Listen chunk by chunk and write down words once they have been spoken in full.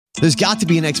There's got to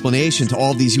be an explanation to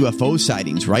all of these UFO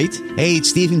sightings, right? Hey,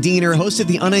 it's Stephen Diener, host of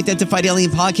the Unidentified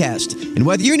Alien Podcast. And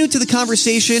whether you're new to the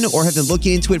conversation or have been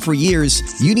looking into it for years,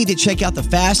 you need to check out the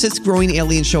fastest growing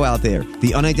alien show out there,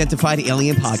 the Unidentified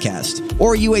Alien Podcast,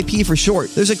 or UAP for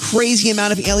short. There's a crazy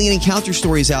amount of alien encounter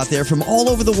stories out there from all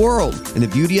over the world. And the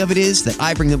beauty of it is that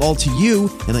I bring them all to you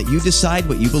and let you decide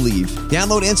what you believe.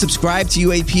 Download and subscribe to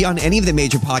UAP on any of the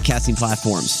major podcasting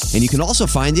platforms. And you can also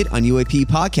find it on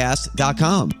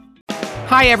UAPpodcast.com.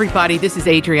 Hi, everybody. This is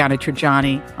Adriana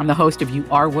Trajani. I'm the host of You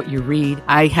Are What You Read.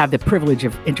 I have the privilege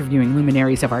of interviewing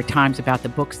luminaries of our times about the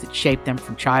books that shaped them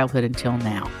from childhood until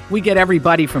now. We get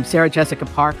everybody from Sarah Jessica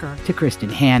Parker to Kristen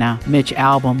Hanna, Mitch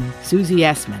Albom, Susie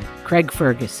Essman, Craig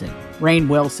Ferguson, Rainn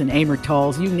Wilson, Amor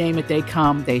Tolls, you name it, they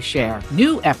come, they share.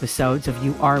 New episodes of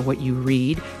You Are What You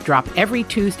Read drop every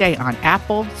Tuesday on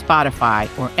Apple, Spotify,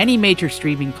 or any major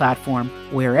streaming platform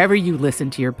wherever you listen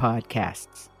to your podcasts.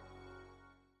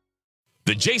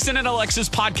 The Jason and Alexis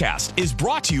podcast is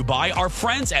brought to you by our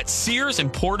friends at Sears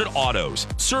Imported Autos,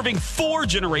 serving 4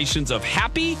 generations of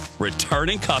happy,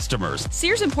 returning customers.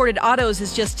 Sears Imported Autos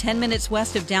is just 10 minutes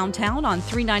west of downtown on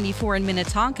 394 in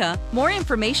Minnetonka. More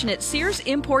information at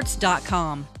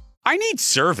SearsImports.com. I need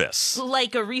service.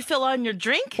 Like a refill on your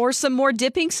drink? Or some more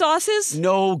dipping sauces?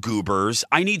 No, goobers.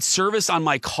 I need service on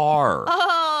my car.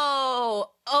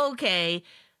 Oh, okay.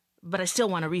 But I still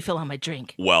want a refill on my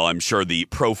drink. Well, I'm sure the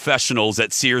professionals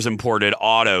at Sears Imported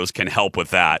Autos can help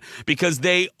with that because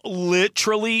they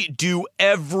literally do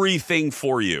everything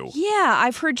for you. Yeah,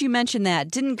 I've heard you mention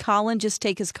that. Didn't Colin just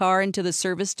take his car into the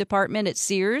service department at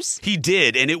Sears? He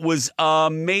did, and it was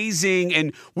amazing.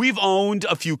 And we've owned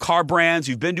a few car brands.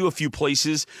 We've been to a few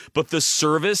places, but the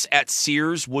service at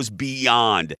Sears was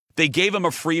beyond. They gave him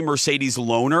a free Mercedes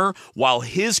loaner while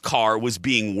his car was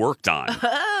being worked on.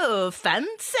 Oh,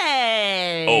 fancy.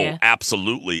 Oh,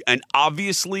 absolutely. And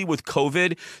obviously with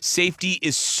COVID, safety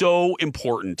is so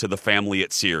important to the family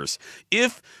at Sears.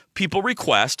 If people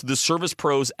request, the service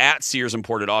pros at Sears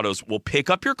Imported Autos will pick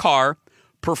up your car,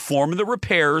 perform the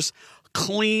repairs,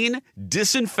 clean,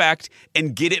 disinfect,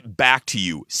 and get it back to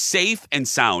you safe and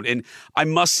sound. And I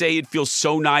must say, it feels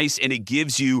so nice, and it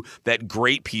gives you that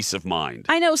great peace of mind.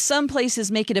 I know some places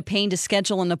make it a pain to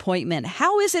schedule an appointment.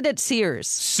 How is it at Sears?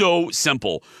 So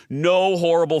simple. No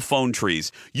horrible phone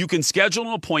trees. You can schedule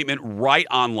an appointment right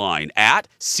online at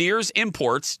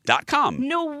SearsImports.com.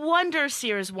 No wonder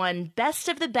Sears won Best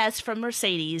of the Best from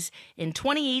Mercedes in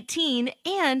 2018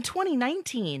 and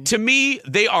 2019. To me,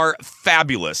 they are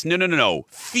fabulous. No.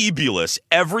 Fabulous.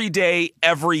 Every day,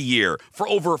 every year. For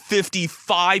over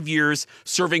 55 years,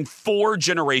 serving 4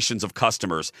 generations of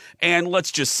customers. And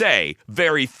let's just say,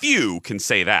 very few can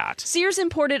say that. Sears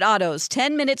Imported Autos,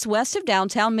 10 minutes west of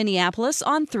downtown Minneapolis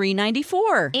on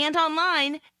 394. And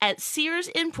online at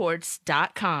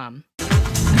SearsImports.com.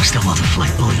 Next time I'll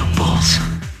deflate all your balls.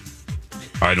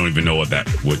 I don't even know what that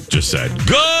just said.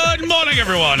 Good morning,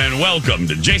 everyone, and welcome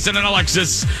to Jason and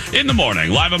Alexis in the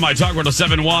Morning, live on My Talk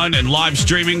 1071 and live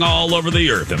streaming all over the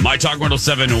earth at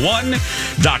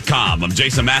MyTalk1071.com. I'm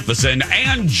Jason Matheson,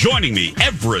 and joining me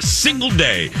every single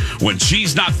day when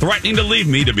she's not threatening to leave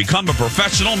me to become a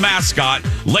professional mascot,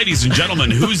 ladies and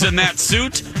gentlemen, who's in that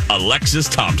suit? Alexis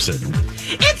Thompson.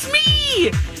 It's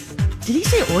me! Did he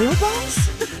say oil balls?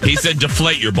 He said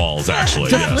deflate your balls, actually.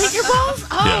 Deflate your balls?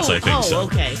 Oh, yes, I think so.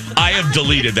 Okay. I have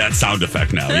deleted that sound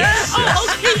effect now. Yes.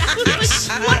 Okay. Yes.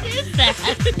 What is that?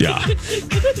 Yeah.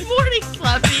 Good morning,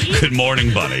 Fluffy. Good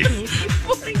morning, buddy. Good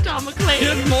morning, Tom McClain.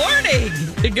 Good morning.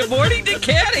 Good morning to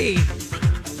Kenny.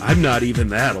 I'm not even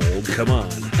that old. Come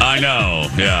on. I know.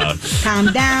 Yeah.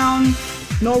 Calm down.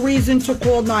 No reason to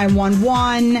call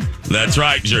 911. That's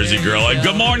right, Jersey girl. And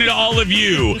good morning to all of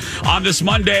you on this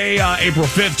Monday, April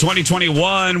 5th,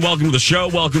 2021. Welcome to the show.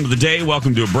 Welcome to the day.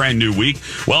 Welcome to a brand new week.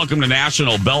 Welcome to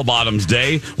National Bell Bottoms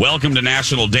Day. Welcome to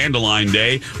National Dandelion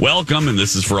Day. Welcome, and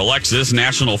this is for Alexis,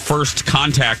 National First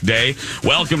Contact Day.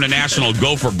 Welcome to National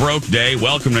Go for Broke Day.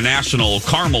 Welcome to National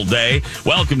Caramel Day.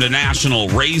 Welcome to National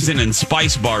Raisin and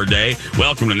Spice Bar Day.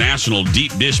 Welcome to National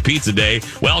Deep Dish Pizza Day.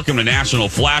 Welcome to National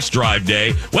Flash Drive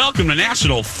Day. Welcome to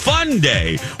National Fun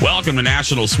Day. Welcome to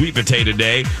National Sweet Potato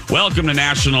Day. Welcome to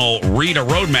National Read a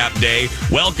Roadmap Day.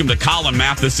 Welcome to Colin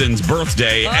Matheson's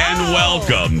birthday. And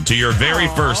welcome to your very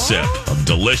first sip of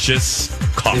delicious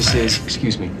coffee. This is,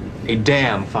 excuse me, a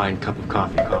damn fine cup of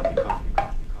coffee.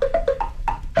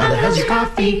 How the hell's your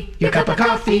coffee? Your cup of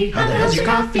coffee? How the hell's your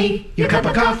coffee? Your cup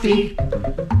of coffee?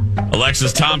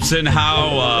 Alexis Thompson,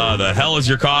 how the hell is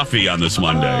your coffee on this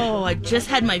Monday? Oh, I just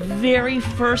had my very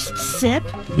first sip.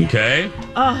 Okay.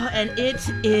 Oh, and it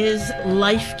is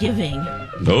life-giving.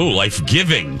 Oh,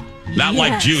 life-giving. Not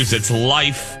like Yes. juice, it's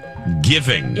life-giving.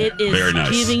 giving. It is very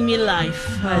nice. giving me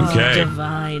life. Okay.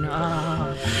 Divine.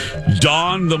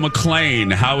 Dawn the McLean,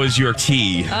 how is your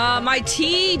tea? My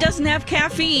tea doesn't have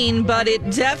caffeine, but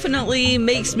it definitely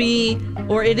makes me,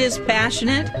 or it is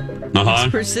passionate. Uh-huh.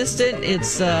 It's persistent.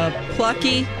 It's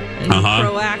plucky and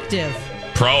proactive.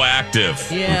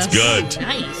 Proactive. Yes. That's good.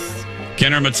 Nice.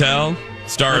 Kenner Mattel,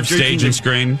 star of stage and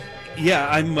screen. Yeah,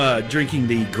 I'm drinking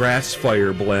the Grass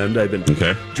Fire blend. I've been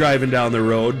Okay. driving down the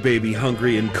road, baby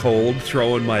hungry and cold,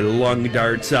 throwing my lung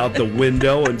darts out the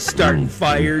window and starting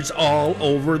fires all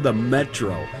over the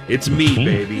metro. It's me,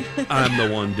 baby. I'm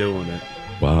the one doing it.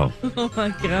 Wow. Oh my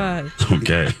God.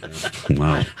 Okay.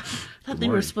 Wow. I thought they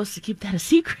were supposed to keep that a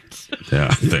secret.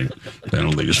 Yeah, I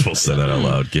don't think you're supposed to say that out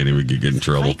loud. Can't even get in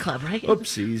trouble. Fight Club, right?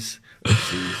 Oopsies.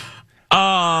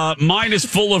 Mine is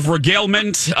full of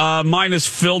regalement. Mine is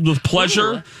filled with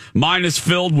pleasure. Ooh. Mine is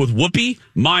filled with whoopee.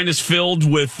 Mine is filled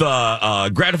with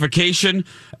gratification.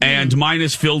 And mine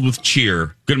is filled with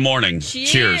cheer. Good morning.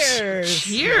 Cheers.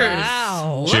 Cheers.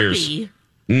 Wow. Cheers.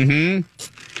 Whoopee.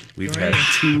 We've had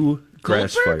 2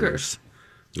 Grass Fires.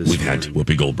 We've had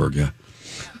Whoopi Goldberg, yeah.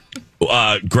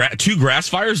 2 grass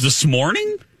fires this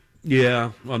morning?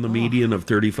 Yeah, on the median of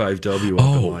 35W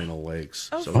up in Lionel Lakes.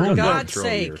 Oh, So for don't God's throw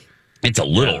sake. your- It's a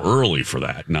little early for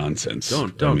that nonsense.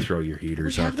 Don't throw your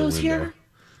heaters We out have the those window. here?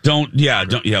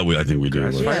 I think we do.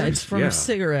 Grass Yeah, it's from Yeah.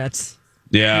 cigarettes.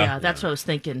 Yeah, that's what I was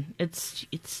thinking. It's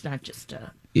not just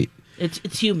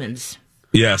it's humans.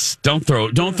 Yes. Don't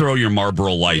throw your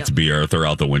Marlboro Lights, B. Arthur,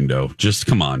 out the window. Just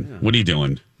come on. What are you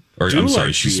doing? Or I'm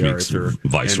sorry, she speaks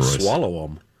viceroys. And swallow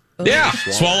them. Yeah,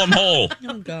 swallow them whole.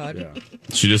 Oh, God.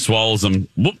 She just swallows them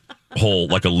whole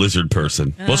like a lizard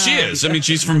person. Well, she is. I mean,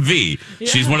 she's from V.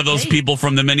 She's one of those people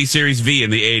from the miniseries V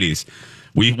in the 80s.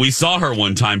 We saw her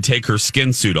one time take her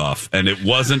skin suit off, and it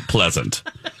wasn't pleasant.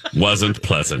 Wasn't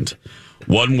pleasant.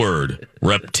 One word,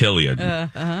 reptilian.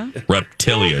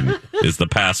 Reptilian is the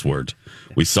password.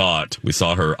 We saw it. We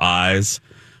saw her eyes.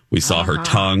 We saw her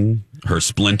tongue, her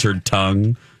splintered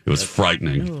tongue. It was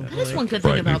frightening. That is one good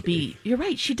thing about B. You're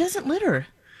right. She doesn't litter.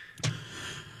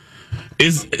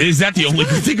 Is that the only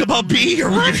good thing about B? Or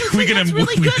That's really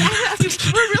good.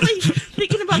 We're really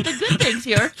thinking about the good things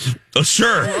here. Oh,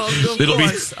 sure. It'll be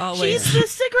Always. She's the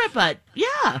cigarette butt.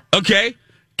 Yeah. okay.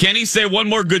 Kenny, say one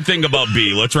more good thing about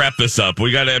B. Let's wrap this up.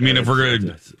 We got to. I mean, if we're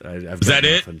gonna, is that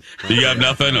it? You have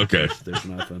nothing? Okay. There's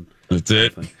nothing. That's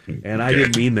it. And I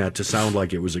didn't mean that to sound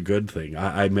like it was a good thing.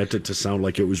 I meant it to sound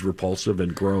like it was repulsive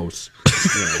and gross.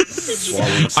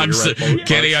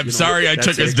 Kenny, I'm sorry I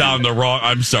took us down the wrong.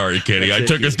 I'm sorry, Kenny. I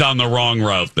took us down the wrong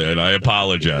route. Then I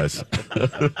apologize.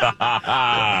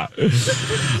 Not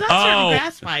certain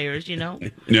grass fires, you know.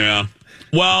 Yeah.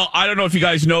 Well, I don't know if you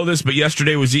guys know this, but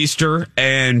yesterday was Easter,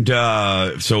 and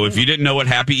so if you didn't know it,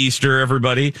 happy Easter,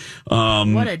 everybody.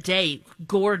 What a day.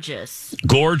 Gorgeous.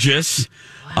 Gorgeous.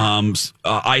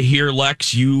 I hear,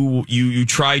 Lex, you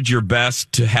tried your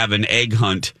best to have an egg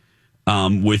hunt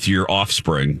with your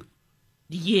offspring.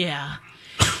 Yeah.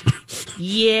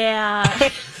 Yeah.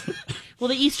 Well,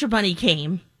 the Easter Bunny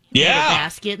came. He had a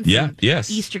basket and some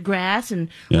Easter grass and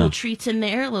little treats in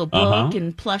there, a little book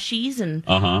and plushies. And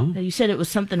you said it was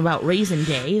something about Raisin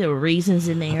Day. There were raisins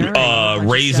in there.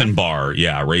 Raisin bar.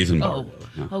 Yeah, raisin bar.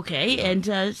 Oh, okay.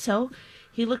 And so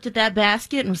he looked at that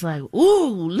basket and was like, ooh,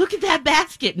 look at that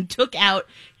basket. And took out,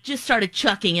 just started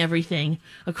chucking everything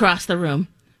across the room.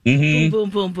 Boom, boom,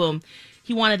 boom, boom.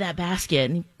 He wanted that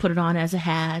basket and he put it on as a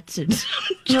hat and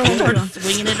started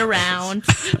swinging it around.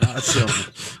 Awesome.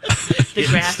 The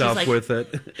grass stuff was like, with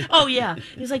it. Oh, yeah.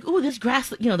 He's like, ooh, this grass,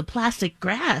 the plastic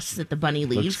grass that the bunny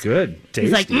leaves. Looks good. Tasty.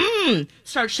 He's like,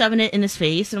 start shoving it in his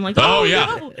face. And I'm like, oh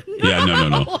yeah. No. Yeah,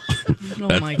 no.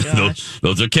 Oh, my gosh.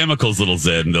 Those are chemicals, little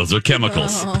Zen. Those are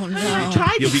chemicals. Oh, no.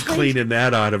 He'll be cleaning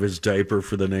that out of his diaper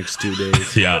for the next 2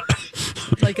 days. Yeah.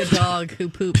 Like a dog who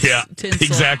poops Yeah, tinsel.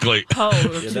 exactly.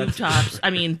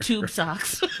 Tube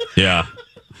socks. Yeah.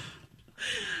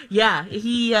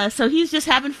 Yeah, so he's just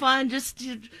having fun, just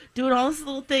doing all this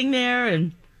little thing there,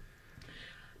 and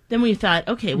then we thought,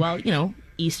 okay, well,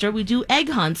 Easter we do egg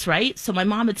hunts, right? So my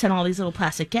mom had sent all these little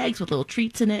plastic eggs with little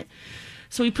treats in it.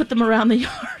 So we put them around the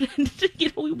yard, and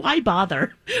why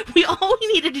bother? All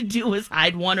we needed to do was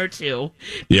hide one or two,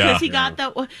 because he got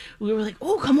that. We were like,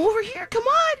 oh, come over here, come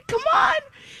on.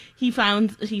 He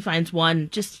finds one,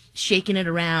 just shaking it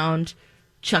around,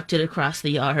 chucked it across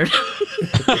the yard.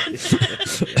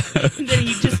 And then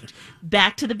he just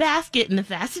back to the basket and the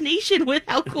fascination with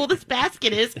how cool this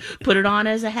basket is. Put it on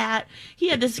as a hat. He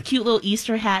had this cute little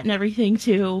Easter hat and everything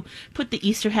too. Put the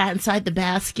Easter hat inside the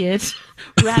basket,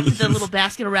 wrapped the little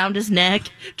basket around his neck,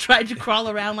 tried to crawl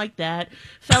around like that,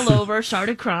 fell over,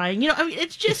 started crying. I mean,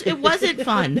 it wasn't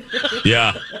fun.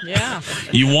 Yeah. Yeah.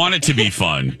 You want it to be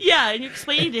fun. Yeah, and you're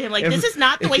explaining to him, like, this is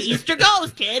not the way Easter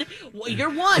goes, kid. Well, you're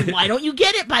one. Why don't you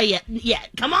get it by yet?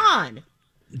 Come on.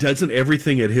 Doesn't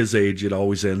everything at his age, it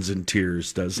always ends in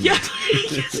tears, doesn't Yeah,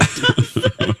 it? yes, it does.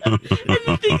 And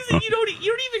the things that you don't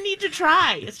even need to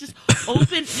try. It's just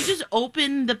open. You just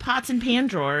open the pots and pan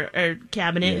drawer or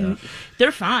cabinet, and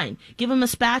they're fine. Give him a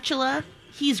spatula.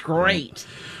 He's great.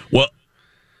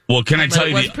 Well, can I tell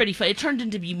you? It was pretty fun. It turned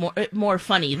into be more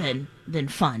funny than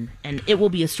fun, and it will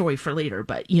be a story for later.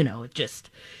 But it just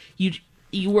you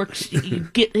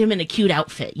get him in a cute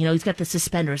outfit. He's got the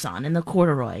suspenders on and the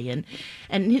corduroy,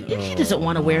 and he doesn't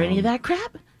want to wear any of that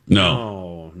crap.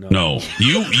 No.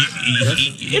 You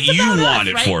want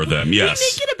it right? for them, yes. We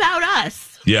make it about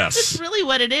us. Yes. That's really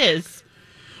what it is.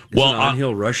 Well,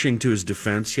 Angel rushing to his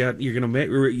defense yet? You're gonna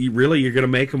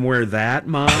make him wear that,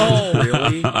 Mom? Oh,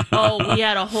 really? Oh, we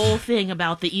had a whole thing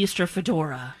about the Easter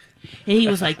fedora, and he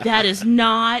was like, "That is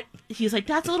not." He's like,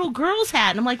 "That's a little girl's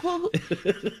hat," and I'm like, "Well,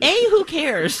 who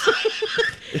cares?"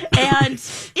 And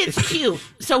it's cute,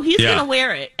 so he's gonna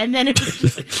wear it. And then it was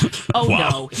just like, "Oh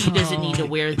no, he doesn't need to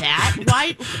wear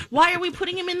that. Why are we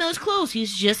putting him in those clothes?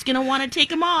 He's just gonna want to take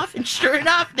them off." And sure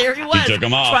enough, there he was. He took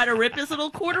 'em off. Try to rip his little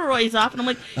corduroys off, and I'm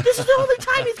like, "This is the only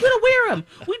time he's gonna wear them.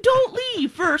 We don't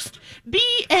leave first. B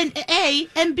and A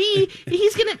and B.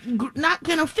 He's not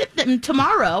gonna fit them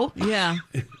tomorrow." Yeah.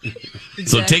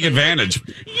 So take advantage.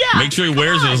 Yeah. Make sure he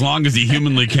wears it as long as he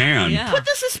humanly can. Yeah. Put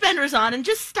the suspenders on and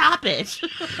just stop it.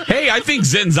 Hey, I think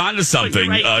Zen's onto something.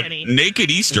 right, Kenny.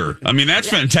 Naked Easter. I mean, that's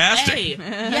fantastic. Hey,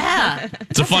 yeah.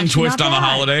 It's a fun twist not on the bad.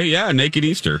 holiday. Yeah, Naked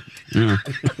Easter. Yeah.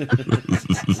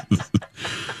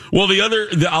 Well,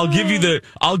 I'll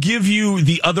give you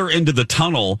the other end of the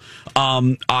tunnel.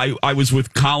 I was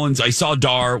with Collins. I saw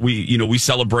Dar. We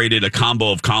celebrated a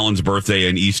combo of Collins' birthday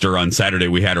and Easter on Saturday.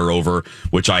 We had her over,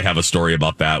 which I have a story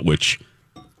about that, which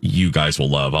you guys will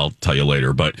love. I'll tell you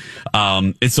later. But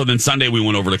and so then Sunday we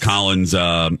went over to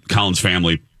Collins'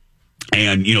 family.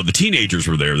 And, the teenagers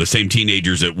were there, the same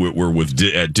teenagers that were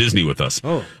at Disney with us.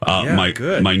 Oh, yeah,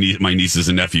 good. My nieces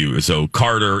and nephew. So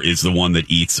Carter is the one that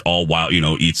eats all wild,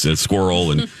 eats a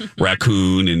squirrel and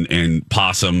raccoon and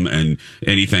possum and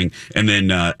anything. And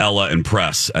then Ella and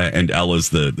Press. And Ella's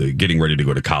the getting ready to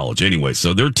go to college. Anyway,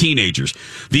 so they're teenagers.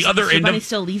 The other end Somebody of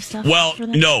still leave stuff? well, for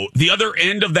them? no. The other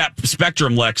end of that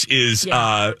spectrum, Lex, is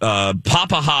Papa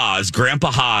Haas,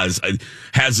 Grandpa Haas,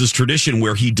 has this tradition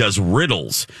where he does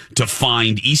riddles to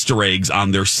find Easter eggs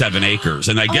on their 7 acres.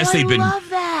 And I guess I love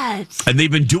that. And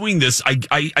they've been doing this,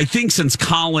 I think, since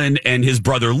Colin and his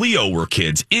brother Leo were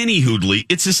kids. Any hoodly,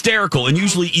 it's hysterical. And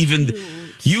usually even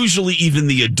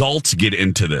the adults get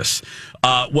into this.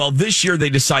 Well, this year they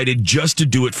decided just to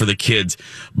do it for the kids.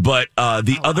 But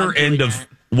the other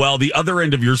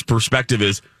end of your perspective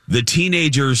is the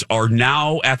teenagers are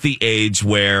now at the age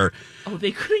where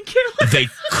they couldn't care less. They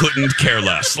couldn't care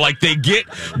less. Like they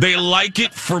like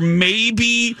it for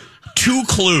maybe 2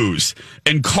 clues.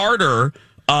 And Carter,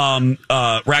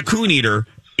 Raccoon Eater,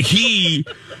 he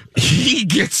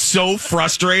gets so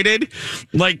frustrated.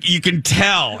 Like you can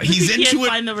tell he's He into can't it.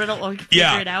 find the riddle or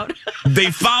figure it out. They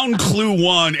found clue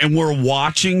 1 and we're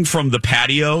watching from the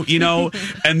patio,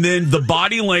 and then the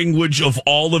body language of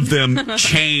all of them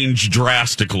changed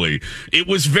drastically. It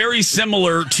was very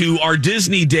similar to our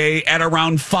Disney day at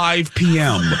around 5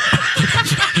 p.m.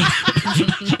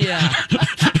 Yeah.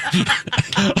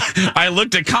 I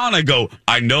looked at Colin, I go,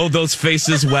 I know those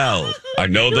faces well. I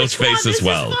know those faces this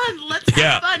well. Is fun. Let's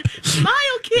have fun. Smile,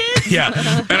 kids. Yeah.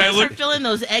 And I start looked filling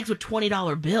those eggs with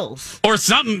 $20 bills. or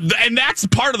something, and that's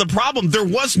part of the problem. There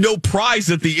was no prize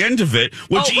at the end of it,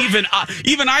 which even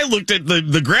I looked at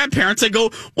the grandparents. I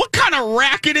go, what kind of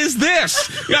racket is this?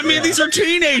 I mean, these are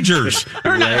teenagers.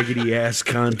 Raggedy ass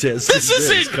contest. This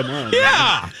isn't. Come on.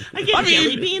 Yeah. I get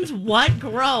jelly beans. What?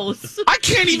 Gross. I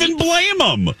can't even blame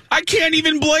them. I can't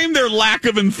even blame their lack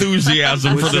of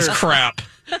enthusiasm for this crap.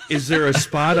 Is there a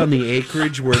spot on the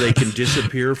acreage where they can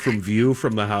disappear from view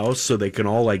from the house so they can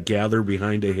all gather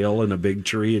behind a hill in a big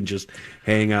tree and just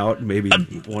hang out? Maybe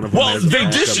one of them has they a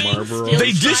just- Marlboro. Still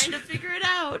They trying just- to figure it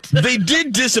out. out. They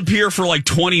did disappear for like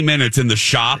 20 minutes in the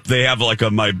shop. They have like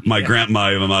my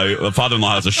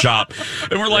father-in-law has a shop,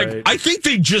 and we're like, Right. I think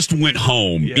they just went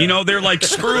home. Yeah. You know, they're like,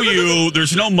 screw you.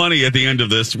 There's no money at the end of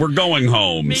this. We're going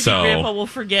home. Maybe so Grandpa will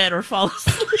forget or fall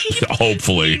asleep.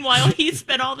 hopefully, Meanwhile, he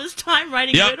spent all this time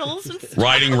writing Yep. riddles and stuff.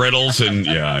 writing riddles and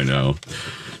yeah, I know.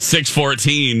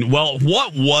 6:14. Well,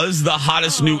 what was the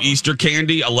hottest new Easter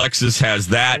candy? Alexis has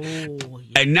that.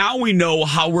 And now we know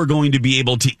how we're going to be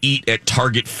able to eat at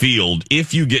Target Field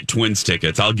if you get Twins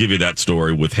tickets. I'll give you that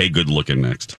story with Hey Good Looking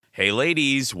next. Hey,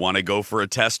 ladies, want to go for a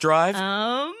test drive?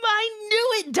 I knew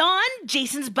it, Dawn.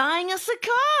 Jason's buying us a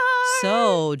car.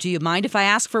 So, do you mind if I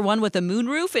ask for one with a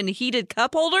moonroof and heated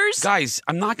cup holders? Guys,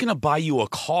 I'm not going to buy you a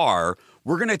car.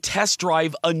 We're going to test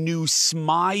drive a new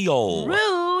Smile.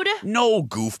 Rude. No,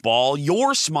 goofball.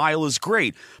 Your Smile is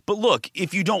great. But look,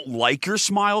 if you don't like your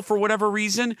Smile for whatever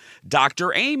reason,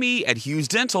 Dr. Amy at Hughes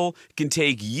Dental can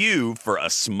take you for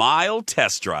a Smile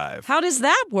test drive. How does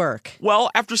that work? Well,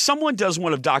 after someone does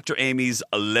one of Dr. Amy's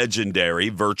legendary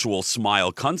virtual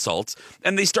Smile consults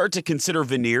and they start to consider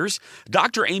veneers,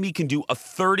 Dr. Amy can do a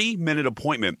 30-minute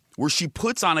appointment where she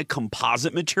puts on a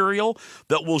composite material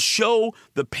that will show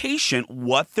the patient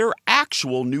what their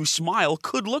actual new smile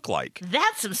could look like.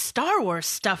 That's some Star Wars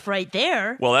stuff right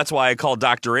there. Well, that's why I call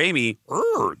Dr. Amy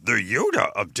the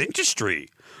Yoda of dentistry.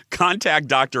 Contact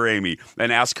Dr. Amy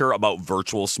and ask her about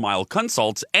virtual smile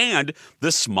consults and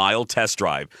the Smile test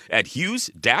drive at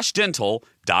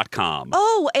hughes-dental.com.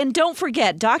 Oh, and don't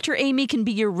forget, Dr. Amy can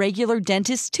be your regular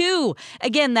dentist too.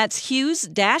 Again, that's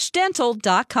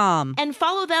hughes-dental.com. And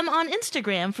follow them on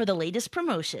Instagram for the latest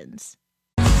promotions.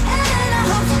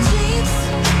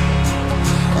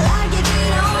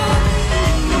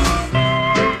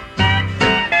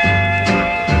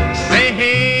 Say,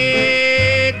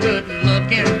 hey, good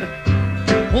looking.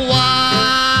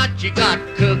 What you got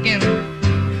cooking?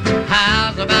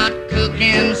 How's about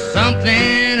cooking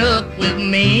something up with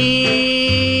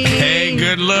me? Hey,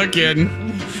 good looking.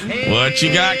 What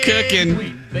you got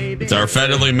cooking? It's our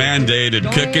federally mandated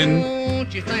cooking,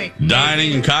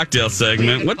 dining, and cocktail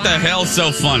segment. What the hell's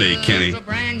so funny, Kenny?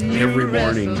 Every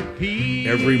morning we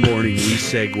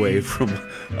segue from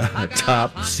a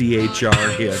top CHR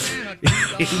hit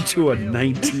into a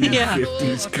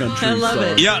 1950s country I love song.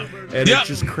 it. Yeah. And Yep. it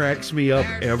just cracks me up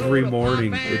every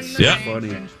morning. It's so Yep.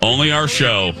 funny. Only our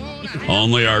show.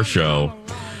 Only our show.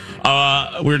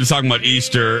 We were just talking about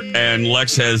Easter, and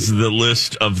Lex has the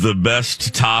list of the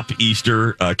best top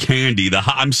Easter candy. The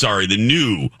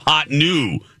new hot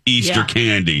Easter Yeah.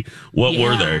 candy. What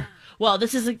were they? Well,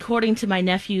 this is according to my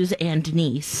nephews and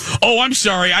niece. Oh, I'm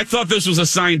sorry. I thought this was a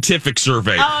scientific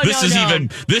survey. Oh, this no, is no.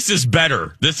 this is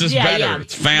better. This is better. Yeah.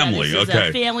 It's family. Yeah, this is okay.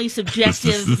 a family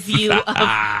subjective view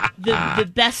of the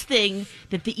best thing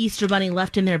that the Easter Bunny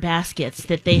left in their baskets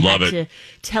that they Love had it. to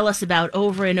tell us about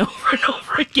over and over and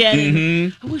over again.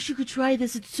 Mm-hmm. I wish you could try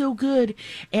this. It's so good.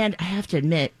 And I have to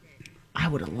admit, I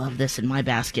would have loved this in my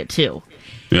basket too.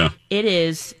 Yeah. It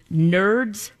is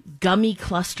Nerds Gummy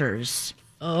Clusters.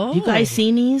 Oh. You guys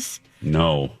seen these?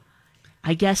 No.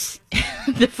 I guess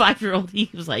the 5-year-old, he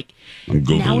was like, I'm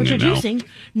Googling now it now. introducing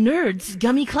Nerds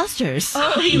Gummy Clusters.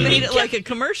 Oh, he made it like a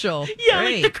commercial. Yeah,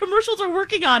 Great. like the commercials are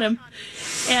working on him.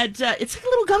 And it's like a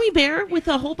little gummy bear with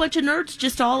a whole bunch of nerds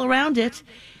just all around it.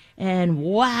 And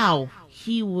wow,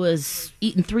 he was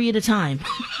eating 3 at a time.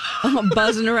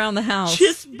 Buzzing around the house.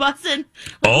 Just buzzing.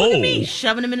 Like, look at me, Oh.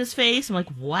 shoving him in his face. I'm like,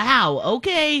 wow,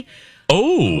 okay.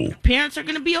 Oh. Parents are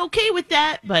going to be okay with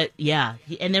that. But yeah,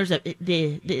 and there's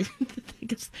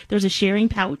there's a sharing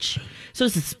pouch. So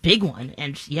it's this big one.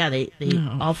 And yeah, they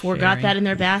all 4 got sharing. that in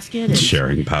their basket. And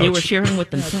Sharing pouch. They were sharing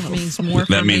with themselves. That means more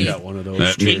for That means me. Got one of those.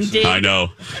 that Ding, means, ding. I know.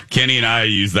 Kenny and I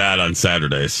use that on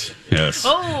Saturdays. Yes.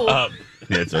 Oh.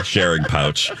 It's a sharing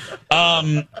pouch.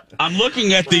 I'm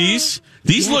looking at these.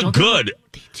 These Yeah, look don't they- good.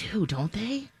 They do, don't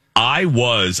they? I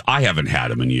haven't had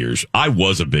them in years. I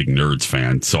was a big Nerds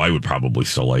fan, so I would probably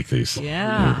still like these.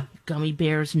 Yeah. Gummy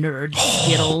bears, nerds,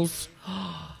 Skittles.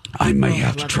 I may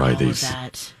have to Love try all of these.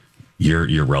 that.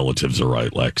 Your relatives are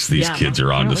right, Lex. These Yeah, kids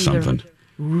are onto apparently they're something.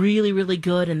 Really, really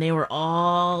good, and they were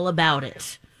all about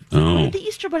it. Oh. What did the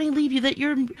Easter Bunny leave you that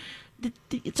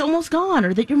it's almost gone,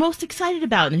 or that you're most excited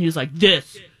about? And he was like,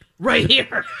 "This right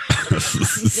here,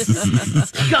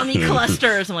 gummy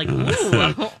clusters." I'm like,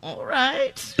 "Ooh, all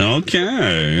right."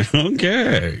 Okay.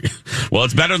 Well,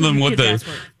 it's better than what Good the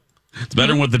password. It's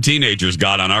better than what the teenagers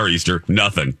got on our Easter.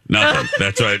 Nothing.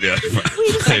 That's right. Yeah.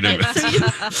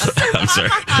 I'm sorry.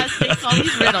 Takes all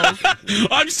these riddles.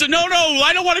 No.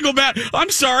 I don't want to go back. I'm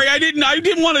sorry. I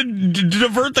didn't want to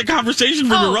divert the conversation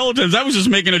from your relatives. I was just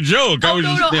making a joke.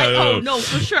 No,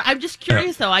 for sure. I'm just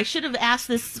curious though. I should have asked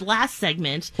this last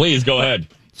segment. Please go ahead.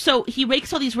 So he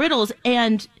rakes all these riddles,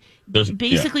 and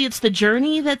basically it's the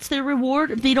journey that's their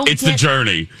reward. It's the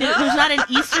journey. There's not an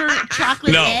Easter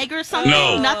chocolate egg or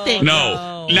something. Nothing.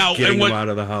 No. Now getting them out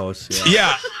of the house.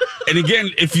 Yeah. And again,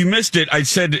 if you missed it, I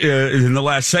said in the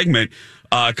last segment,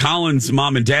 Colin's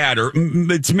mom and dad,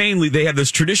 it's mainly, they have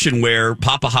this tradition where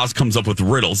Papa Haas comes up with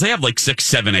riddles. They have like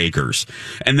 6-7 acres.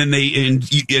 And then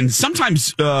and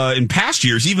sometimes in past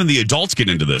years, even the adults get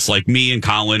into this, like me and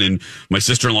Colin and my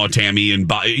sister-in-law Tammy,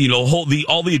 and all the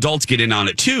adults get in on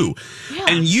it too. Yeah.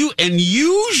 And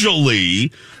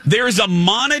usually there's a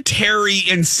monetary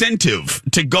incentive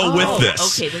to go with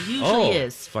this. Okay, there usually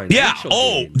is.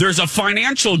 Gain. There's a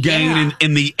financial gain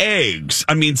in the eggs.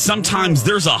 I mean, sometimes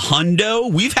there's a hundo.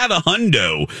 We've had a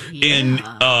hundo in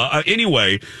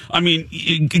anyway. I mean,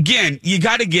 again, you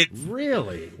got to get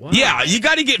really, wow. Yeah, you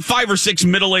got to get 5 or 6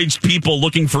 middle-aged people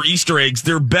looking for Easter eggs.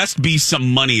 There best be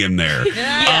some money in there,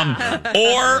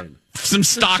 or some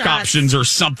stock options or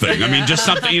something. I mean, just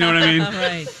something. You know what I mean?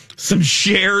 Right. Some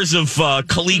shares of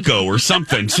Coleco or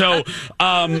something. So,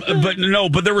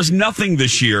 but there was nothing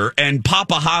this year. And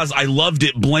Papa Haas, I loved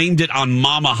it, blamed it on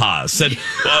Mama Haas. Said,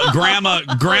 Grandma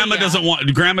doesn't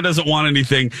want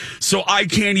anything. So I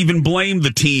can't even blame the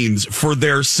teens for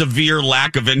their severe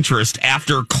lack of interest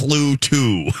after Clue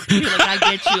 2. You're like, I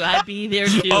get you. I'd be there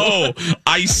too.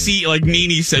 I see, like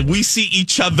Nene said, we see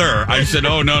each other. I said,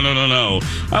 no.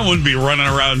 I wouldn't be running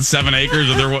around 7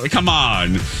 acres. Come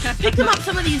on. Pick them up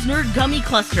some of these nerd gummy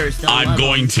clusters. I'm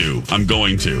going to.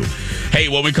 Hey,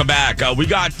 when we come back, we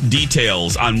got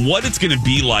details on what it's going to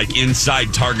be like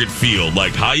inside Target Field.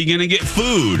 Like, how you going to get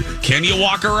food? Can you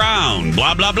walk around?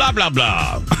 Blah, blah, blah, blah,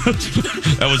 blah.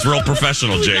 That was real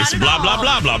professional, Jace. Blah, blah,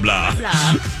 blah, blah, blah.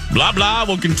 Blah, blah.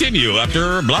 We'll continue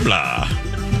after blah, blah.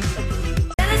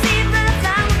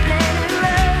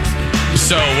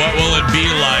 So, what will it be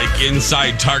like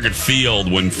inside Target Field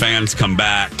when fans come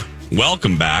back?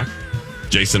 Welcome back.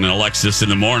 Jason and Alexis in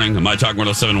the morning. My Talk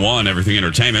 107.1, Everything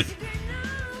Entertainment.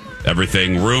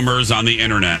 Everything rumors on the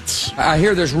internet. I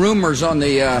hear there's rumors on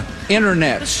the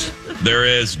internets. There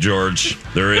is, George.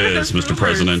 There is, Mr.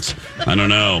 President. I don't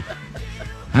know.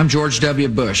 I'm George W.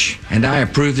 Bush, and I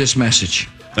approve this message.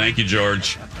 Thank you,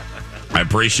 George. I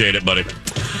appreciate it, buddy.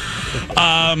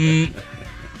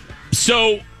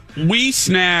 So we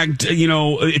snagged,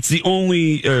 it's the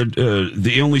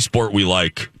only sport we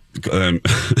like.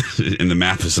 In the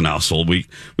Matheson household, we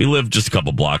live just a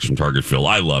couple blocks from Target Field.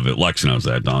 I love it. Lex knows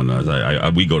that. Don knows.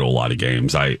 We go to a lot of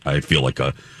games. I feel like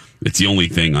it's the only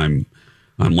thing I'm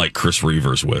like Chris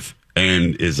Reavers with,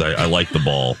 and I like the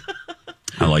ball.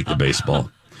 I like the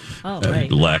baseball. Right.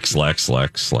 Lex.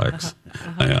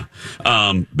 Yeah.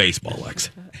 Baseball,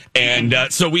 Lex. And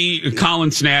so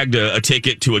Colin snagged a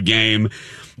ticket to a game.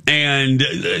 And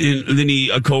then he,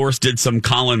 of course, did some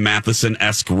Colin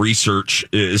Matheson-esque research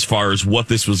as far as what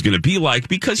this was going to be like.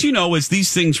 Because, as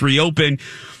these things reopen,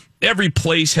 every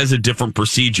place has a different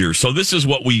procedure. So this is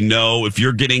what we know. If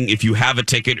you have a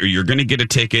ticket or you're going to get a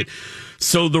ticket.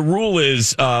 So the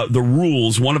rules,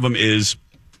 one of them is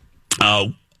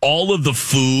all of the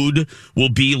food will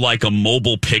be like a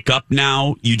mobile pickup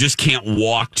now. You just can't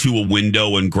walk to a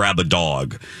window and grab a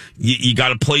dog. You got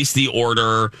to place the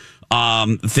order.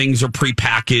 Things are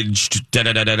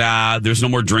prepackaged, There's no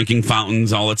more drinking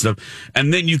fountains, all that stuff.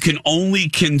 And then you can only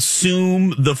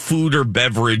consume the food or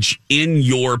beverage in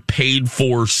your paid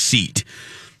for seat.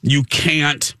 You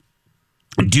can't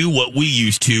do what we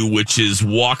used to, which is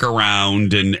walk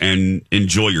around and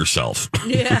enjoy yourself.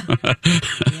 Yeah.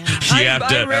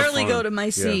 I rarely go to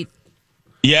my seat.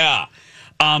 Yeah.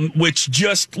 Which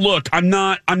just look, I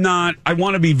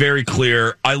want to be very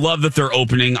clear. I love that they're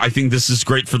opening. I think this is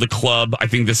great for the club. I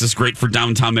think this is great for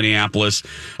downtown Minneapolis.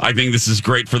 I think this is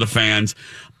great for the fans.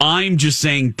 I'm just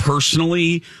saying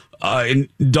personally, and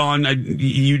Dawn,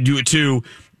 you do it too.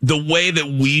 The way that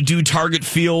we do Target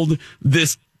Field,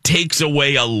 this takes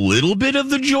away a little bit of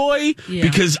the joy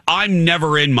because I'm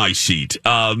never in my seat.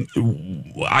 I've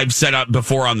said it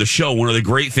before on the show, one of the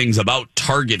great things about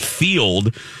Target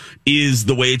Field is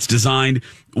the way it's designed.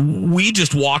 We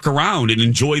just walk around and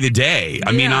enjoy the day. Yeah.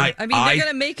 I mean, they're going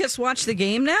to make us watch the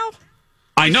game now?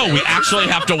 I know. We actually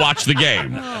have to watch the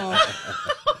game. Oh,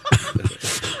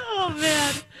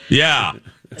 man. Yeah.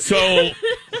 So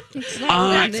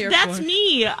that's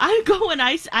me. I go and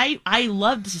I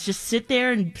love to just sit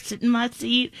there and sit in my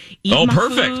seat, eat my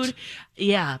food.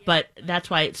 Yeah, but that's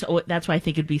why I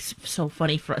think it'd be so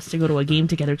funny for us to go to a game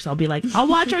together because I'll be like, I'll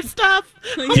watch our stuff.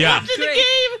 I'm watching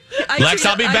the game. Lex,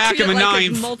 I'll be back in the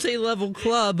ninth. A multi-level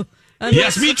club.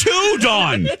 Yes, me too,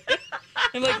 Dawn.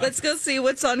 I'm like, let's go see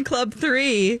what's on Club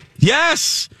 3.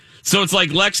 Yes. So it's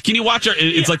like, Lex, can you watch our...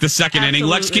 It's like the second inning.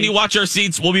 Lex, can you watch our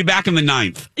seats? We'll be back in the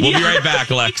ninth. We'll be right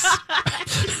back, Lex.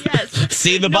 Yes.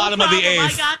 See the bottom problem. of the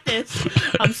eighth. I got this.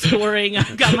 I'm scoring.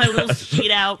 I've got my little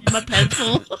sheet out, my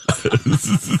pencil.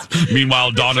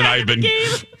 Meanwhile, Dawn and I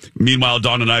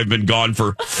have been gone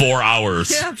for 4 hours.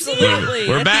 Yeah, absolutely.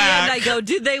 We're At back. The end, I go,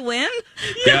 did they win?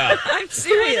 Yeah. I'm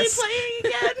serious. Are they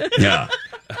playing again? Yeah.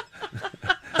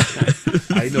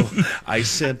 I know. I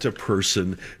sent a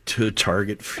person to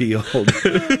Target Field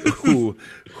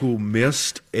who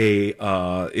missed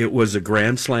it was a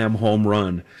Grand Slam home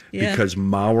run because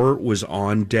Mauer was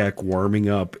on deck warming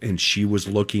up and she was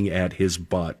looking at his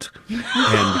butt.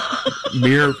 And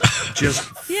mere just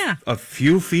a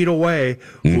few feet away,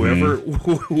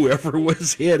 whoever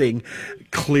was hitting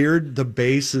cleared the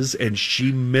bases and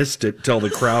she missed it till the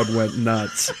crowd went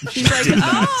nuts. She did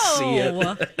not see it.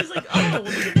 He's like, oh,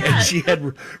 look at that. And she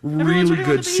had really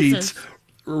good seats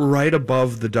right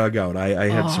above the dugout. I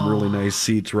had some really nice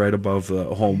seats right above the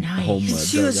home dugout.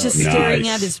 She was just staring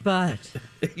at his butt.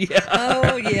 Yeah.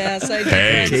 Oh, yes. I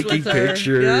Hey. Taking with her.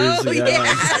 pictures. Oh, yeah.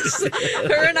 yes.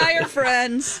 Her and I are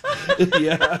friends.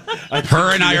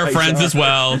 Her and I are friends as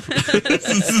well.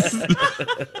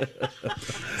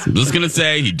 I'm just going to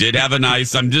say he did have a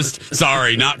nice... I'm just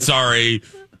sorry, not sorry.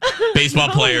 Baseball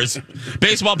players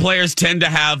tend to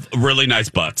have really nice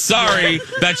butts. Sorry,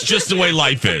 that's just the way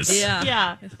life is.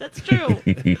 Yeah, that's true.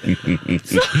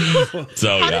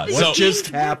 So yeah. What just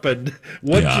happened?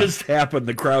 What just happened?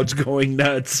 The crowd's going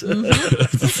nuts.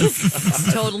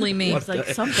 Totally me. It's like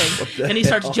something. And he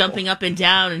starts jumping up and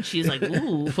down, and she's like,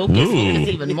 ooh, focus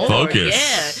even more. Focus.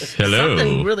 Yeah. Hello.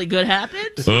 Something really good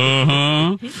happened.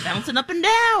 Uh-huh. He's bouncing up and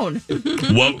down.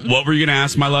 What were you going to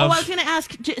ask, my love? Oh, I was going to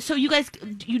ask, so you guys,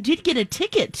 you did get a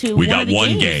ticket to We one got of the one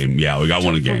games. game. Yeah, we got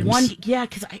one of the games.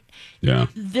 Because Yeah.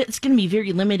 it's going to be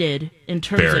very limited in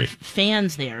terms of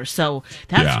fans there. So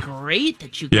that's great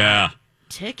that you got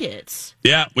tickets.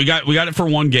 Yeah, we got it for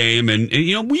one game, and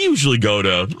you know, we usually go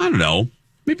to, I don't know,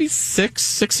 maybe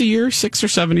six a year, 6 or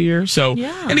 7 a year. So,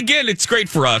 and again, it's great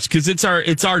for us because it's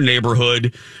our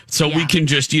neighborhood. So we can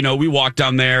just, you know, we walk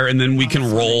down there and then we can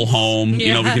roll home.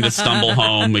 You know, we can just stumble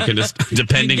home. We can just,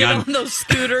 depending you get on those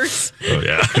scooters. Oh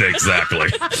yeah, exactly.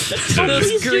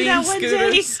 Those green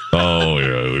scooters. Oh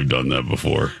yeah, we've done that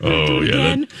before. Oh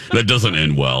yeah, that doesn't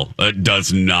end well. That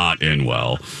does not end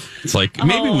well. It's like,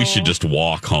 maybe we should just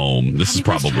walk home. This is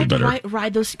probably better.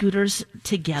 Ride those scooters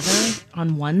together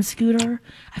on one scooter?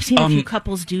 I've seen a few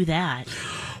couples do that.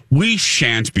 We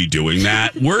shan't be doing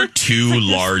that. We're two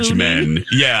large men.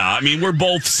 Yeah, I mean, we're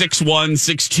both 6'1",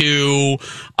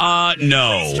 6'2".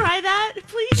 No. Please try that,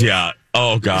 please. Yeah.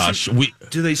 Oh, gosh.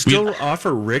 Do they still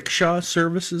offer rickshaw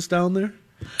services down there?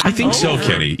 I think so,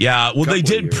 Kenny. Yeah. Well, they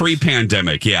did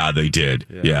pre-pandemic. Yeah, they did.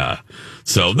 Yeah.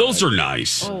 So those are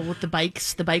nice. Oh, with the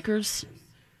bikers?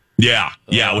 Yeah,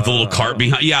 with a little cart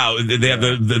behind. Yeah, they have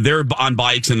they're on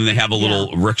bikes and then they have a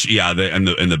little rickshaw. Yeah, in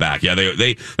the back. Yeah,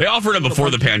 they offered it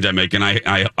before the pandemic, and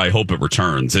I hope it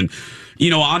returns. And you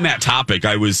know, on that topic,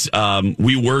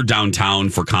 we were downtown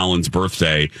for Colin's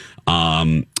birthday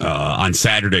on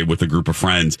Saturday with a group of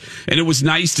friends, and it was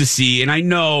nice to see. And I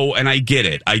know, and I get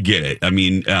it. I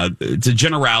mean, it's a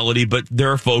generality, but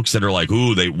there are folks that are like,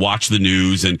 ooh, they watch the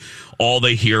news and all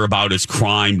they hear about is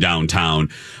crime downtown.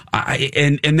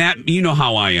 And that, you know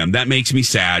how I am. That makes me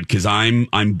sad because I'm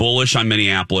bullish on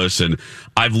Minneapolis, and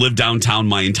I've lived downtown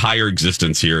my entire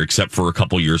existence here, except for a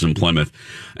couple years in Plymouth.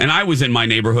 And I was in my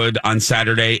neighborhood on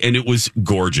Saturday, and it was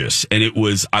gorgeous. And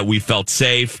we felt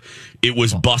safe. It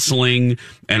was bustling,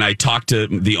 and I talked to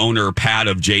the owner, Pat,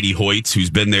 of JD Hoyt's,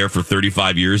 who's been there for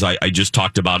 35 years. I just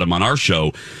talked about him on our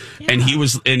show, and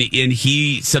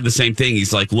he said the same thing.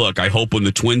 He's like, look, I hope when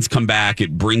the Twins come back,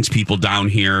 it brings people down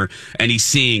here, and he's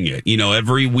seeing it. You know,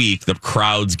 every week the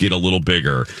crowds get a little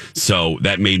bigger, so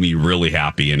that made me really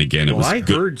happy. And again, it was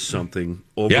good. I heard something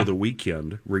over the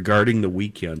weekend regarding the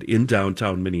weekend in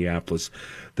downtown Minneapolis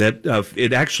that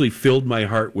it actually filled my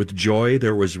heart with joy.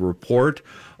 There was a report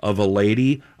of a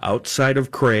lady outside of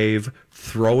Crave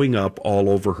throwing up all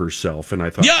over herself. And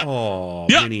I thought,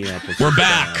 Minneapolis. We're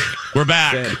back. We're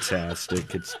back.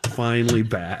 Fantastic. It's finally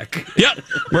back. Yep.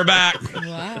 We're back.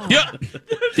 Wow.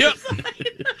 Yep.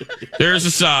 There's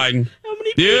a sign. How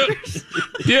many Yep. meters?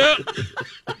 Yep.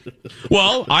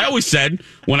 Well, I always said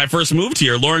when I first moved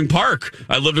here, Loring Park.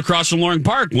 I lived across from Loring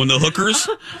Park. When the hookers,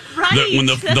 when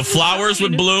the flowers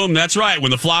would bloom. That's right.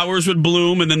 When the flowers would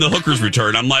bloom and then the hookers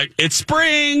return. I'm like, it's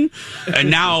spring.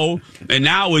 And now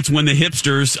it's when the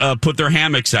hipsters put their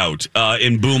hammocks out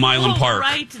in Boom Island Park.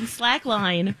 Right, and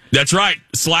slackline. That's right.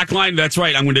 Slackline. That's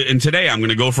right. Today I'm going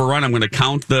to go for a run. I'm going to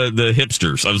count the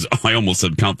hipsters. I almost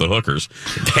said count the hookers.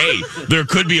 Hey, there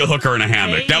could be a hooker in a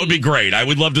hammock. That would be great. I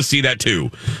would love to see that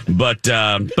too. But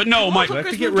no, do I have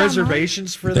to get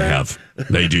reservations for that?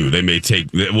 They do. They may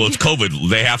take. Well, it's COVID.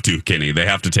 They have to, Kenny. They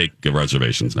have to take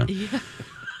reservations now. Yeah.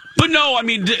 But no, I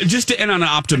mean, just to end on an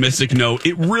optimistic note,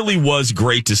 it really was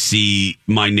great to see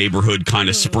my neighborhood kind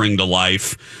of spring to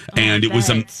life, and it was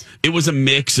a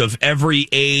mix of every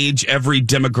age, every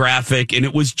demographic, and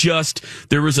it was just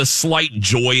there was a slight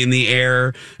joy in the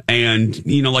air. And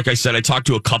like I said, I talked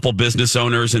to a couple business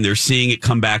owners, and they're seeing it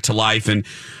come back to life. And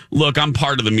look, I'm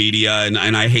part of the media, and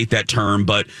I hate that term,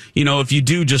 but if you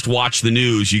do just watch the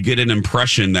news, you get an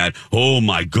impression that, oh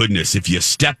my goodness, if you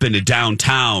step into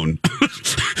downtown,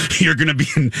 you're going to be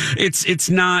in. It's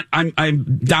not.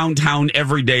 I'm downtown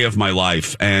every day of my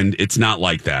life, and it's not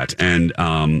like that. And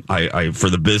I for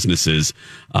the businesses,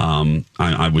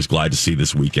 I was glad to see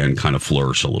this weekend kind of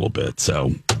flourish a little bit.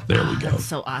 So there we go. That's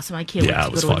so awesome! I can't wait to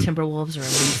go to a Timberwolves or a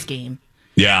Leafs game.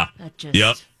 Yeah.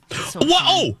 Yep.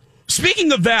 So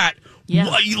speaking of that,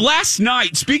 last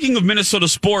night, speaking of Minnesota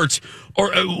sports,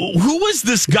 who was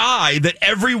this guy that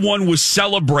everyone was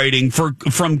celebrating from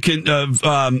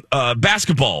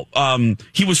basketball?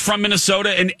 He was from Minnesota,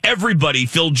 and everybody,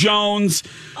 Phil Jones,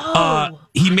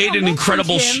 he made an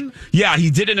incredible. He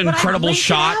did an incredible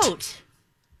shot.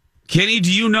 Kenny,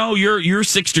 do you know you're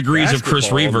 6 degrees of Chris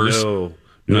Reavers?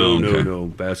 No.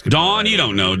 Basketball. Dawn, you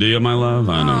don't know, do you, my love?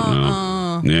 I don't know.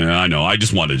 Yeah, I know. I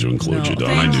just wanted to include you,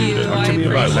 Dawn. I knew that.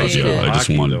 I love you. I just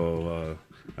wanted.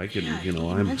 I can,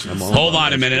 I'm all. Hold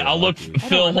on a minute. I'll look,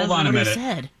 Phil. Hold on a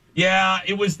minute. Yeah,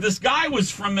 it was this guy was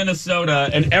from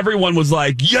Minnesota, and everyone was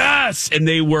like, "Yes!" and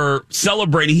they were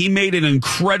celebrating. He made an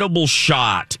incredible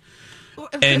shot,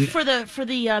 and for the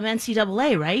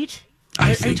NCAA, right?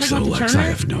 I think so, Lex. I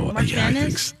have no idea.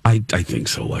 I think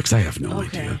so, Lex. I have no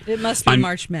idea. It must be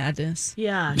March Madness.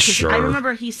 Yeah, sure. I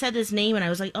remember he said his name, and I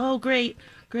was like, "Oh, great."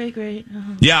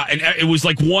 Uh-huh. Yeah, and it was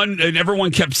like and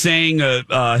everyone kept saying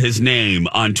his name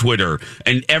on Twitter,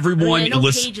 and everyone. I know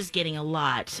Paige is getting a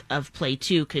lot of play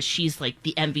too because she's like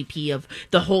the MVP of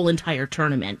the whole entire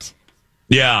tournament.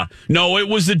 Yeah, no, it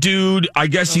was a dude. I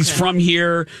guess he's from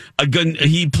here.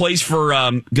 He plays for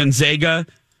Gonzaga.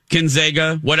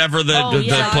 Whatever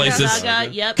the place is.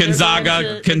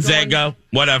 Gonzaga,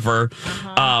 whatever.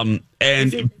 Uh-huh.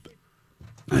 And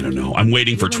I don't know. I'm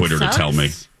waiting for Twitter to tell me.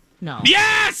 No.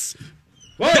 Yes!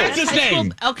 That's his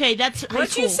name. Okay, that's high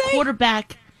school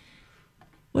quarterback.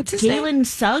 What's his name? Jalen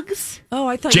Suggs? Oh,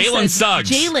 I thought Jalen Suggs.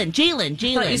 Jalen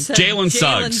Jalen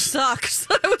Suggs. Sucks.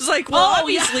 I was like, well,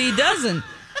 obviously he doesn't.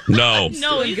 No.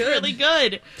 No, he's really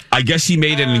good. I guess he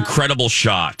made an incredible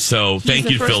shot. So thank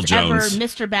you, Phil Jones. Ever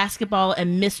Mr. Basketball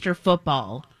and Mr.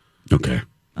 Football. Okay.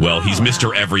 Well, he's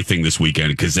Mr. Everything this weekend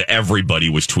because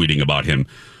everybody was tweeting about him.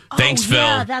 Thanks, Phil.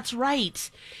 Yeah, that's right.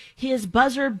 His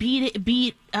buzzer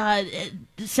beat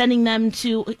sending them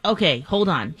to... Okay, hold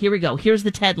on. Here we go. Here's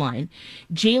the headline.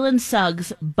 Jalen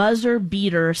Suggs, buzzer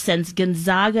beater, sends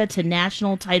Gonzaga to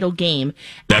national title game.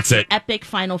 That's it. Epic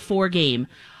Final Four game.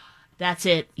 That's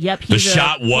it. Yep. The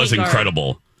shot was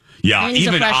incredible. Yeah,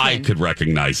 even I could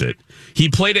recognize it. He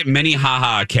played at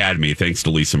Minnehaha Academy, thanks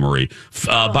to Lisa Marie.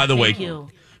 By the way,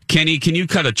 Kenny, can you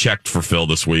cut a check for Phil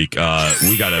this week? We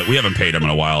haven't paid him in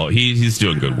a while. He's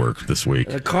doing good work this week.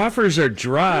 The coffers are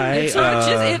dry.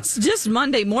 It's just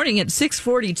Monday morning at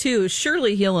 6:42.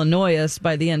 Surely he'll annoy us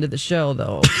by the end of the show,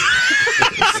 though.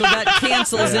 So that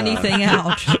cancels anything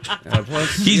out.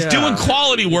 He's doing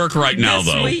quality work right now,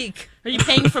 though. This week. Are you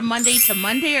paying from Monday to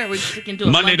Monday, or are we sticking to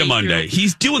Monday to Monday?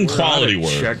 He's doing quality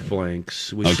work. Check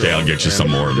blanks. I'll get you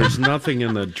some more. There's nothing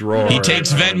in the drawer. He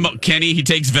takes Venmo, Kenny. He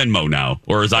takes Venmo now,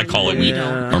 or as I call it,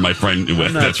 or my friend.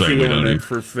 That's right. We don't it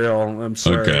for Phil. I'm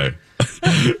sorry. Okay.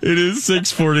 It is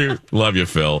 6:40. Love you,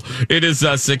 Phil. It is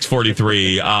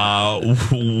 6:43.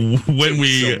 When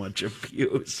we so much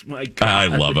abuse, my God, I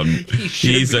love him.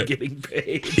 He's getting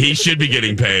paid. He should be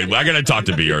getting paid. I got to talk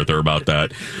to B. Arthur about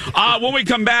that. When we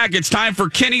come back, it's time for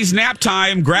Kenny's nap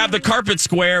time. Grab the carpet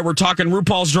square. We're talking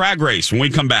RuPaul's Drag Race when we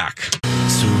come back.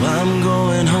 So I'm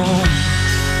going home.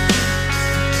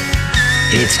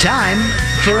 It's time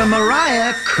for a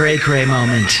Mariah Cray Cray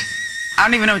moment. I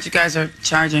don't even know what you guys are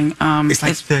charging. It's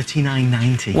like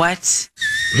 $39.90. What?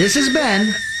 This has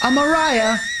been a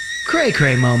Mariah Cray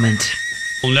Cray moment.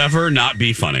 Will never not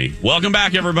be funny. Welcome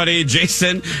back, everybody.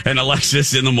 Jason and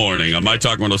Alexis in the morning on My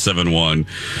Talk 107.1.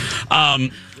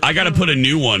 I got to put a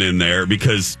new one in there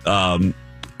because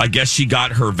I guess she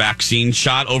got her vaccine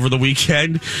shot over the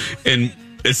weekend, and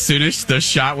as soon as the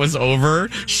shot was over,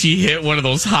 she hit one of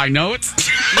those high notes.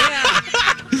 Yeah.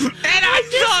 And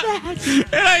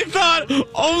I thought,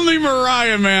 only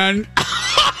Mariah, man.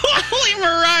 Only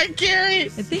Mariah Carey. I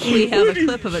think we have a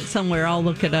clip of it somewhere. I'll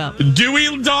look it up. Do we,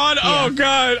 Dawn? Yeah. Oh,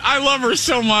 God. I love her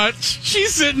so much.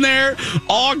 She's sitting there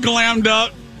all glammed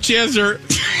up. She has her...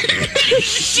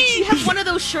 She has one of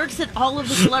those shirts that all of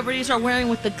the celebrities are wearing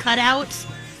with the cutouts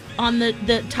on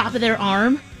the top of their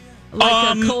arm.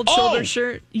 Like a cold shoulder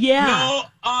shirt? Yeah.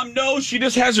 No, she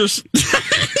just has her...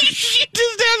 she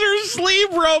just has her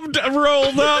sleeve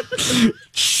rolled up.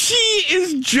 She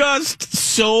is just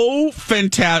so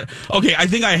fantastic. Okay, I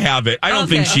think I have it. I don't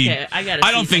think she... Okay,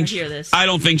 I don't hear this. I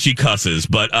don't think she cusses,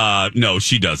 but no,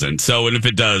 she doesn't. So, and if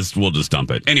it does, we'll just dump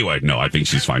it. Anyway, no, I think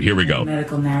she's fine. Here we go.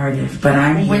 Medical narrative, but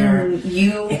I'm here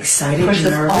excited,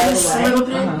 nervous, a little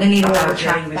bit. The needle about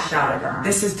getting the shot.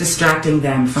 This is distracting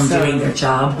them from doing their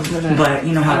job, but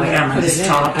you know how I am. I just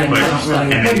talk and I don't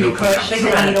really...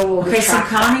 Okay, so I'm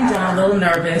calming down, a little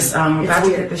nervous. I'm about to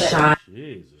get the shot.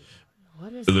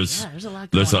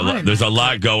 There's a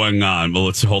lot going on. Well,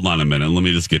 let's hold on a minute. Let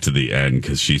me just get to the end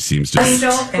because she seems to be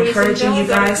encouraging you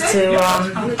guys to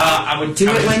I would do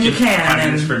it when you can,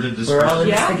 and we're all in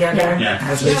this together,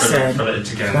 as we said.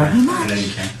 And then you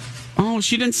can. Oh,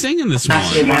 she didn't sing in this one.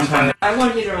 I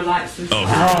want you to relax.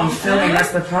 I'm filming.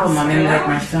 That's the problem. I'm in like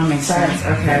my filming sense.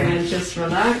 Okay. And just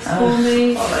relax for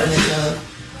me.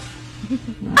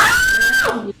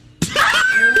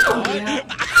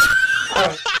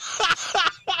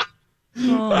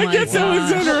 Oh, I guess that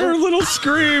was in her little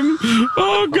scream.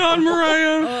 Oh, God,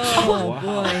 Mariah. Oh,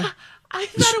 boy. I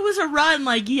thought it was a run,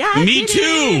 like, yeah. Me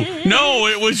too. No,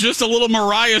 it was just a little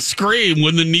Mariah scream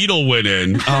when the needle went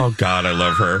in. Oh, God, I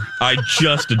love her. I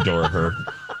just adore her.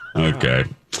 Okay.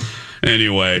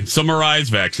 Anyway, so Mariah's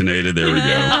vaccinated. There we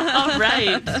go. All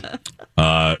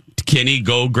right. Kenny,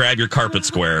 go grab your carpet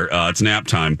square. It's nap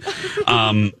time.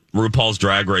 RuPaul's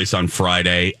Drag Race on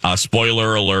Friday.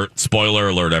 Spoiler alert,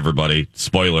 everybody.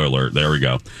 Spoiler alert. There we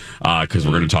go. Because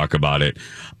we're going to talk about it.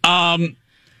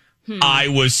 I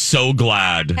was so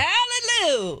glad.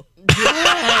 Hallelujah.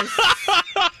 Yes.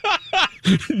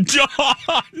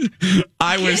 Dawn,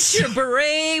 Get your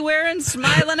beret wearing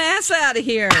smiling ass out of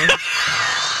here.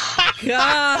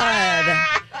 God.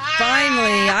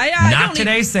 Finally. Not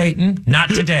today, Satan. Not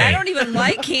today. I don't even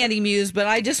like Candy Muse, but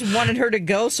I just wanted her to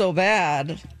go so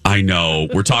bad. I know.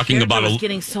 We're talking about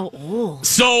getting so old.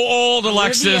 So old,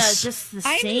 Alexis. Olivia, just the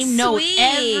same note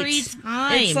every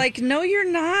time. It's like, no, you're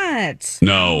not.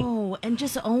 No. And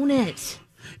just own it.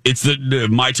 It's the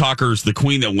My Talker's the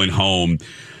queen that went home.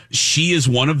 She is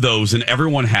one of those, and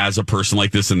everyone has a person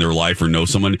like this in their life or know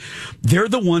someone. They're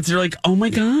the ones that are like, oh my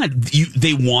God,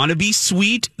 they want to be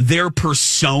sweet. Their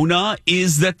persona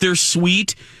is that they're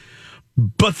sweet,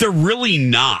 but they're really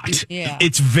not. Yeah.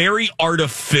 It's very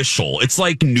artificial. It's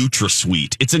like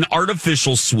NutraSweet. It's an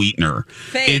artificial sweetener.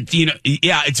 Fake.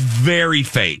 It's very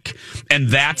fake. And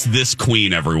that's this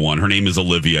queen, everyone. Her name is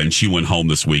Olivia, and she went home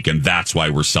this week, and that's why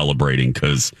we're celebrating,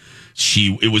 because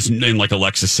it was, and like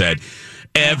Alexis said,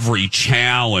 every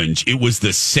challenge, it was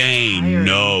the same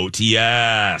note.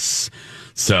 Yes.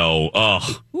 So,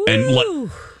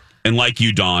 and like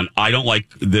you, Dawn, I don't like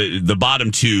the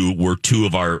bottom two were two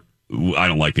of our, I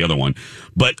don't like the other one,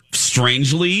 but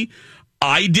strangely,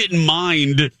 I didn't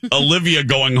mind Olivia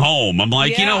going home. I'm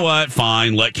like, you know what?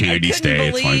 Fine. Let Candy stay.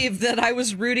 I couldn't believe that I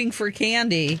was rooting for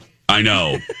Candy. I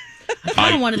know. I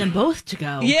kind of wanted them both to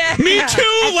go. Yeah. Me too,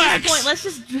 At Lex. this point, let's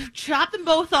just chop them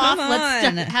both off. Come Let's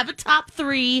on. have a top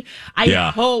three. I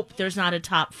hope there's not a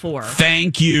top four.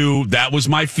 Thank you. That was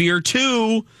my fear,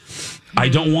 too. I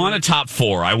don't want a top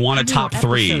four. I want a top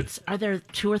three. Episodes. Are there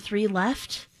 2 or 3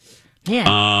 left? Man,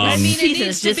 I mean, it season needs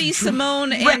is to just be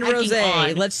Simone and dragging Rose.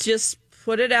 on. Let's just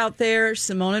put it out there.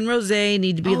 Simone and Rose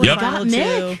need to be the Yep. final Got two.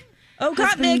 Mick. Oh,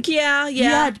 got Mick. Yeah.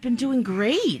 Yeah, it's been doing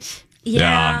great.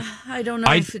 Yeah. I don't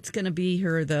know if it's going to be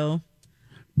her, though.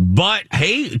 But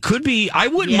hey, it could be. I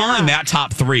wouldn't mind that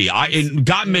top three.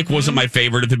 Gottmik wasn't my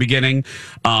favorite at the beginning,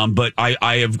 but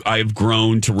I have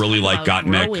grown to really like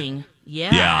Gottmik.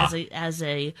 Yeah. As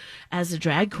a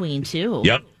drag queen too.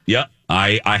 Yep.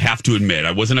 I have to admit,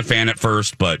 I wasn't a fan at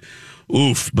first, but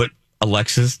oof. But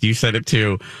Alexis, you said it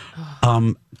too.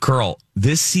 Girl,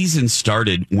 this season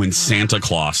started when Santa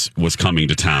Claus was coming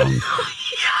to town.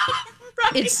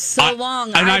 It's so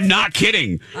long. And I'm not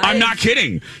kidding. I'm not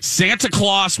kidding. Santa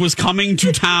Claus was coming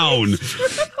to town.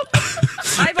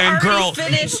 I've already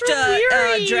finished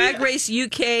Drag Race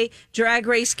UK, Drag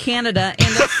Race Canada,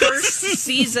 and the first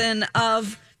season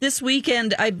of this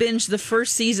weekend. I binged the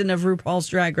first season of RuPaul's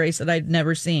Drag Race that I'd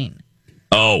never seen.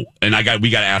 Oh, and we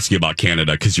got to ask you about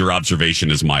Canada because your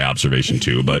observation is my observation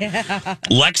too. But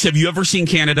Lex, have you ever seen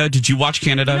Canada? Did you watch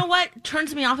Canada? You know what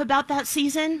turns me off about that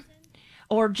season,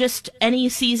 or just any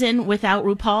season without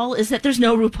RuPaul, is that there's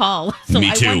no RuPaul. So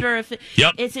Me too. I wonder if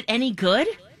is it any good?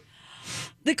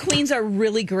 The queens are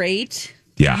really great.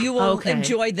 Yeah. You will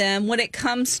enjoy them. When it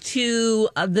comes to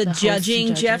the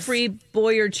judging, Jeffrey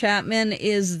Boyer Chapman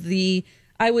is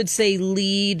I would say,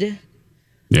 lead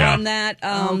on that.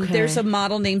 There's a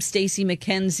model named Stacey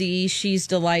McKenzie. She's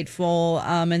delightful.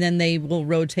 And then they will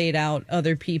rotate out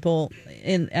other people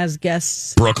as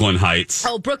guests. Brooklyn Heights.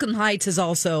 Oh, Brooklyn Heights is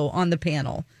also on the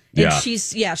panel. And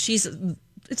she's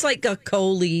it's like a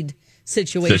co-lead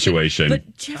situation.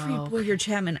 But Jeffrey Boyer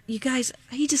Chapman, you guys,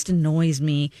 he just annoys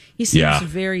me. He seems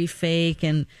very fake,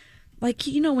 and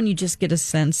when you just get a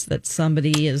sense that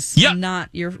somebody is not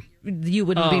you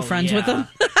wouldn't be friends with them.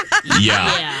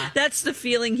 Yeah. That's the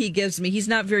feeling he gives me. He's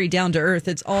not very down to earth.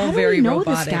 It's all How do very we know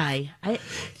robotic. This guy?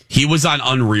 He was on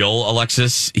Unreal,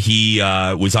 Alexis. He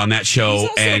was on that show. He's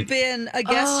also been a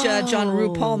guest judge on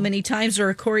RuPaul many times, or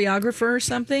a choreographer or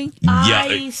something.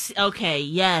 Okay,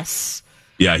 yes.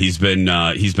 Yeah, he's been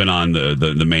on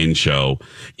the main show.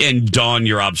 And Dawn,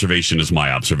 your observation is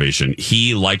my observation.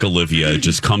 He, like Olivia,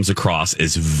 just comes across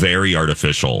as very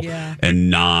artificial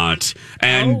and not.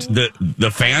 And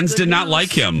the fans did not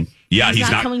like him. Yeah,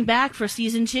 he's not coming back for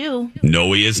season 2.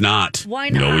 No, he is not. Why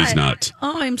not? No, he's not.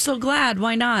 Oh, I'm so glad.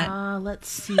 Why not? Let's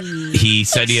see. He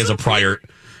said he has a prior.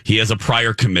 He has a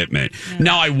prior commitment. Yeah.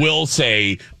 Now, I will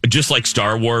say, just like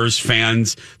Star Wars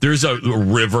fans, there's a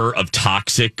river of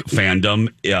toxic fandom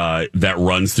that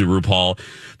runs through RuPaul.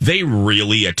 They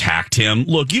really attacked him.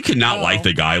 Look, you cannot like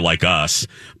the guy like us,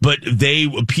 but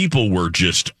people were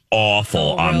just awful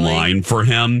online for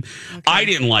him. Okay. I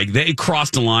didn't they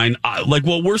crossed the line. Like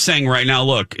what we're saying right now,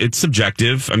 look, it's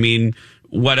subjective. I mean,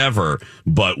 whatever,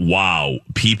 but wow,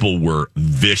 people were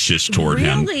vicious toward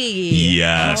him.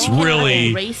 Yes,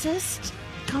 really. Racist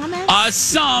comments?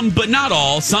 Some, but not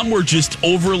all. Some were just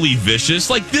overly vicious.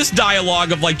 Like this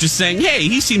dialogue of just saying, hey,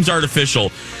 he seems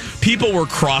artificial. People were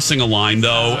crossing a line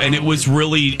though, and it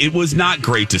was not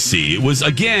great to see. It was,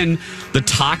 again, the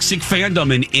toxic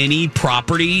fandom in any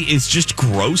property is just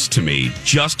gross to me.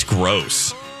 Just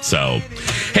gross. So,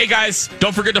 hey guys,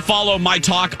 don't forget to follow My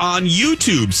Talk on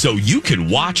YouTube so you can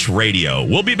watch radio.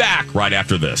 We'll be back right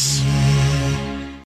after this.